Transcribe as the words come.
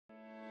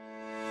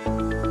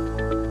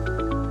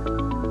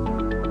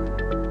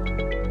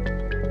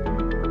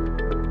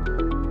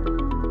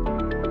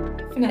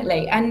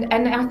Definitely, and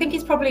I think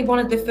it's probably one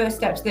of the first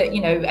steps that,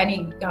 you know,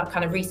 any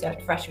kind of research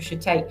professional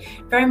should take.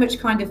 Very much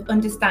kind of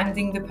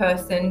understanding the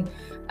person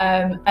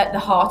at the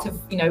heart of,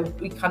 you know,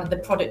 kind of the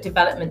product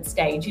development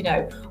stage. You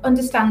know,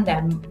 understand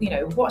them. You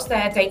know, what's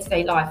their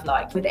day-to-day life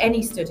like. With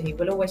any study,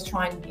 we'll always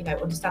try and, you know,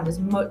 understand as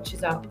much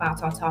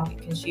about our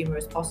target consumer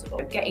as possible.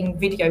 Getting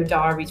video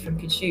diaries from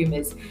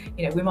consumers.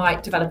 You know, we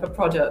might develop a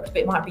product, but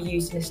it might be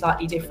used in a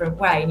slightly different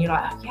way, and you're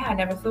like, oh, yeah, I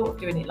never thought of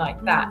doing it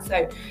like that.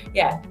 So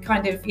yeah,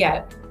 kind of,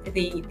 yeah.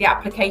 The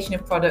application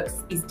of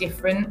products is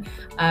different,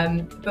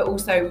 but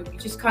also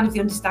just kind of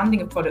the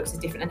understanding of products is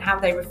different, and how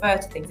they refer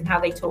to things and how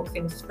they talk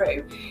things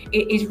through.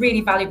 It is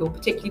really valuable,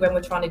 particularly when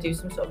we're trying to do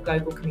some sort of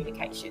global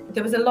communication.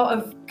 There was a lot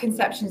of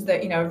conceptions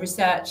that, you know, a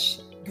research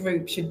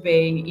group should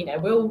be, you know,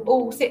 we'll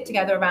all sit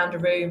together around a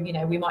room, you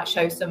know, we might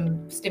show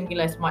some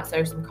stimulus, might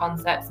show some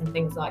concepts and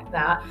things like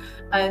that,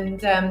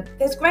 and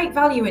there's great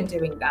value in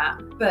doing that,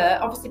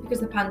 but obviously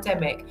because of the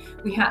pandemic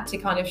we had to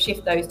kind of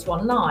shift those to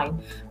online,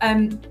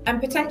 and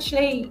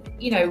potentially,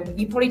 you know,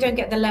 you probably don't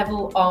get the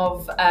level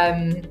of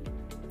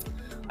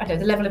I don't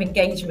know, the level of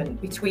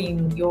engagement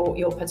between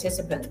your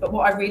participants. But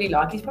what I really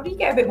like is probably you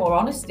get a bit more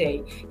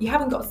honesty. You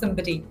haven't got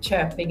somebody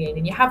chirping in,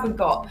 and you haven't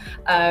got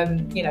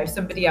you know,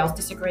 somebody else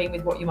disagreeing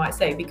with what you might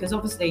say, because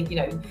obviously, you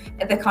know,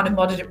 they're kind of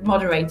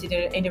moderated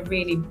in a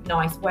really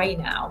nice way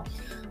now.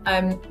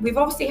 We've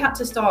obviously had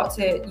to start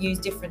to use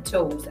different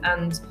tools,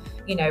 and,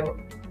 you know,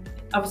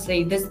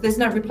 obviously there's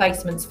no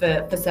replacements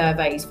for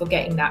surveys for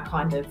getting that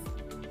kind of,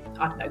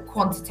 I don't know,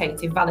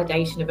 quantitative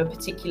validation of a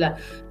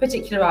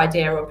particular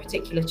idea or a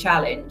particular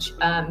challenge.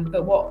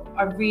 But what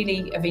I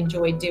really have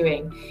enjoyed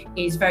doing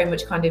is very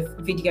much kind of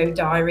video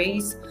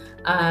diaries,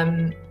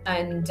 and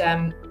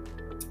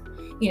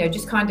you know,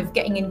 just kind of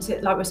getting into,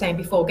 like we were saying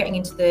before, getting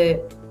into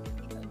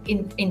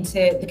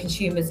the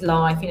consumer's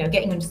life, you know,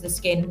 getting under the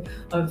skin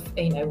of,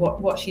 you know,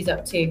 what she's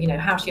up to, you know,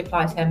 how she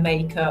applies her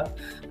makeup,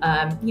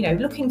 you know,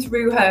 looking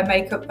through her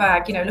makeup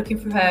bag, you know, looking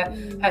through her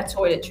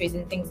toiletries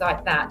and things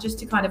like that, just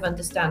to kind of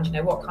understand, you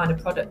know, what kind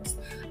of products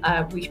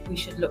we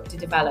should look to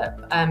develop.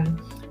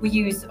 We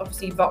use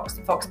obviously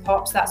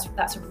Voxpopme.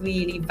 That's a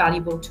really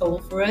valuable tool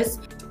for us.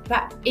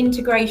 That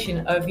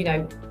integration of, you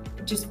know,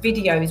 just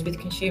videos with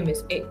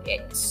consumers,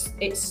 it's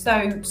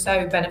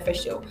so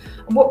beneficial.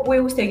 And what we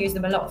also use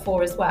them a lot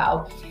for as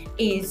well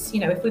is,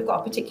 you know, if we've got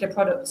a particular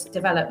product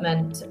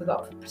development, we've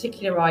got a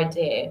particular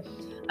idea,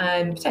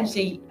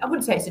 potentially, I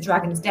wouldn't say it's a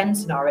dragon's den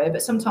scenario,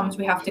 but sometimes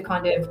we have to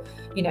kind of,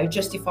 you know,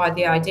 justify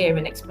the idea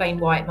and explain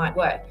why it might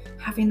work.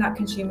 Having that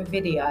consumer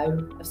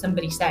video of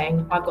somebody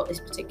saying, I've got this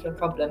particular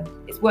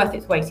problem, it's worth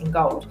its weight in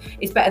gold.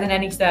 It's better than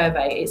any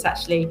survey. It's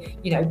actually,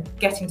 you know,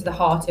 getting to the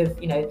heart of,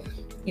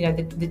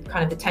 the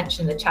kind of the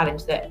tension, the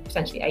challenge that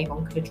potentially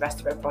Avon could address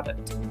through a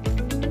product.